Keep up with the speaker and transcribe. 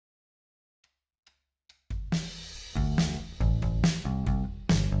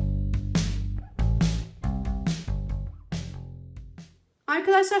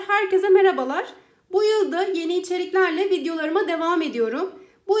Arkadaşlar herkese merhabalar. Bu yılda yeni içeriklerle videolarıma devam ediyorum.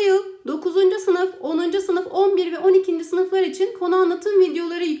 Bu yıl 9. sınıf, 10. sınıf, 11 ve 12. sınıflar için konu anlatım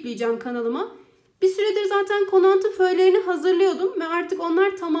videoları yükleyeceğim kanalıma. Bir süredir zaten konu anlatım föylerini hazırlıyordum ve artık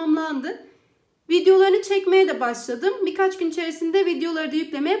onlar tamamlandı. Videolarını çekmeye de başladım. Birkaç gün içerisinde videoları da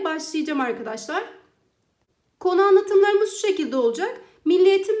yüklemeye başlayacağım arkadaşlar. Konu anlatımlarımız şu şekilde olacak. Milli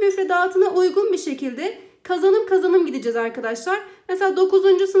Eğitim müfredatına uygun bir şekilde kazanım kazanım gideceğiz arkadaşlar. Mesela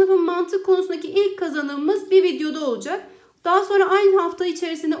 9. sınıfın mantık konusundaki ilk kazanımımız bir videoda olacak. Daha sonra aynı hafta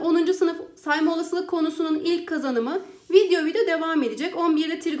içerisinde 10. sınıf sayma olasılık konusunun ilk kazanımı videoyu da devam edecek.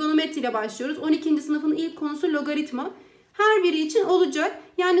 11'de trigonometri ile başlıyoruz. 12. sınıfın ilk konusu logaritma. Her biri için olacak.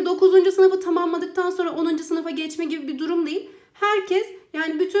 Yani 9. sınıfı tamamladıktan sonra 10. sınıfa geçme gibi bir durum değil. Herkes,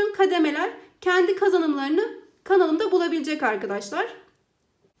 yani bütün kademeler kendi kazanımlarını kanalımda bulabilecek arkadaşlar.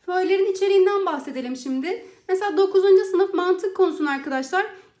 Föylerin içeriğinden bahsedelim şimdi. Mesela 9. sınıf mantık konusunu arkadaşlar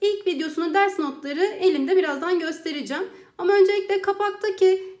ilk videosunu ders notları elimde birazdan göstereceğim. Ama öncelikle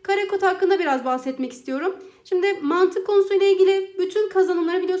kapaktaki karekod hakkında biraz bahsetmek istiyorum. Şimdi mantık konusuyla ilgili bütün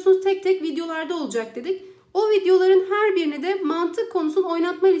kazanımları biliyorsunuz tek tek videolarda olacak dedik. O videoların her birini de mantık konusunun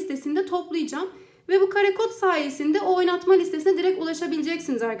oynatma listesinde toplayacağım. Ve bu karekod sayesinde o oynatma listesine direkt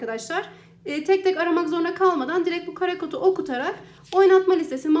ulaşabileceksiniz arkadaşlar. Tek tek aramak zorunda kalmadan direkt bu karekodu okutarak oynatma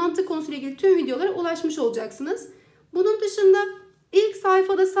listesi mantık konusuyla ilgili tüm videolara ulaşmış olacaksınız. Bunun dışında ilk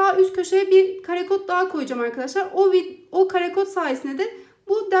sayfada sağ üst köşeye bir karekod daha koyacağım arkadaşlar. O karekod sayesinde de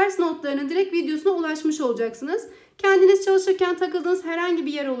bu ders notlarının direkt videosuna ulaşmış olacaksınız. Kendiniz çalışırken takıldığınız herhangi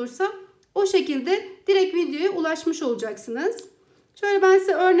bir yer olursa o şekilde direkt videoya ulaşmış olacaksınız. Şöyle ben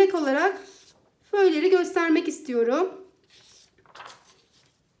size örnek olarak föyleri göstermek istiyorum.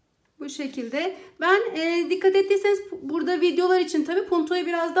 Bu şekilde. Ben dikkat ettiyseniz burada videolar için tabi puntoyu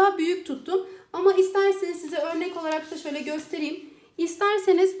biraz daha büyük tuttum. Ama isterseniz size örnek olarak da şöyle göstereyim.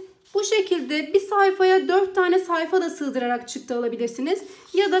 İsterseniz bu şekilde bir sayfaya 4 tane sayfa da sığdırarak çıktı alabilirsiniz.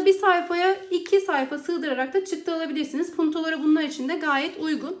 Ya da bir sayfaya 2 sayfa sığdırarak da çıktı alabilirsiniz. Puntoları bunlar için de gayet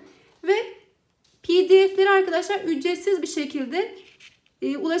uygun. Ve PDF'leri arkadaşlar ücretsiz bir şekilde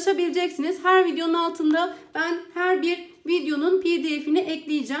ulaşabileceksiniz. Her videonun altında ben her bir videonun PDF'ini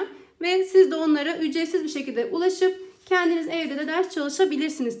ekleyeceğim. Ve siz de onlara ücretsiz bir şekilde ulaşıp kendiniz evde de ders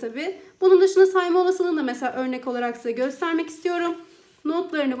çalışabilirsiniz tabi. Bunun dışında sayma olasılığını da mesela örnek olarak size göstermek istiyorum.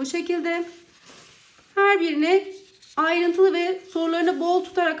 Notlarını bu şekilde. Her birini ayrıntılı ve sorularını bol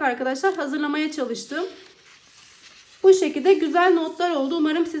tutarak arkadaşlar hazırlamaya çalıştım. Bu şekilde güzel notlar oldu.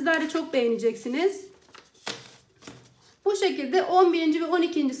 Umarım sizler de çok beğeneceksiniz. Bu şekilde 11. ve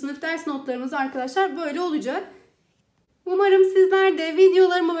 12. sınıf ders notlarımız arkadaşlar böyle olacak. Umarım sizler de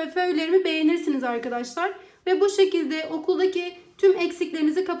videolarımı ve föylerimi beğenirsiniz arkadaşlar. Ve bu şekilde okuldaki tüm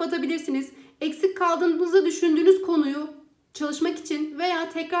eksiklerinizi kapatabilirsiniz. Eksik kaldığınızı düşündüğünüz konuyu çalışmak için veya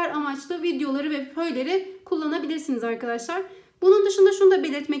tekrar amaçlı videoları ve föyleri kullanabilirsiniz arkadaşlar. Bunun dışında şunu da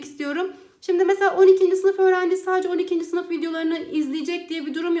belirtmek istiyorum. Şimdi mesela 12. sınıf öğrencisi sadece 12. sınıf videolarını izleyecek diye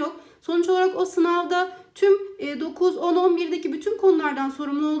bir durum yok. Sonuç olarak o sınavda tüm 9, 10, 11'deki bütün konulardan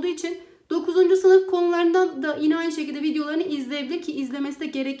sorumlu olduğu için 9. sınıf konularından da yine aynı şekilde videolarını izleyebilir ki izlemesi de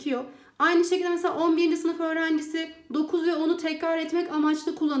gerekiyor. Aynı şekilde mesela 11. sınıf öğrencisi 9 ve 10'u tekrar etmek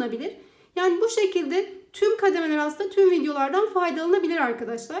amaçlı kullanabilir. Yani bu şekilde tüm kademeler aslında tüm videolardan faydalanabilir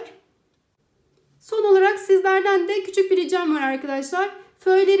arkadaşlar. Son olarak sizlerden de küçük bir ricam var arkadaşlar.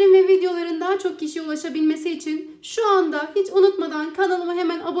 Föylerin ve videoların daha çok kişiye ulaşabilmesi için şu anda hiç unutmadan kanalıma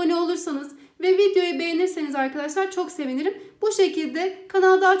hemen abone olursanız ve videoyu beğenirseniz arkadaşlar çok sevinirim. Bu şekilde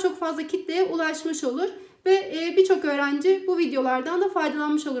kanal daha çok fazla kitleye ulaşmış olur ve birçok öğrenci bu videolardan da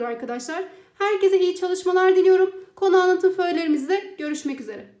faydalanmış olur arkadaşlar. Herkese iyi çalışmalar diliyorum. Konu anlatım föylerimizde görüşmek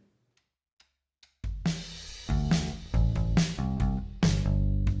üzere.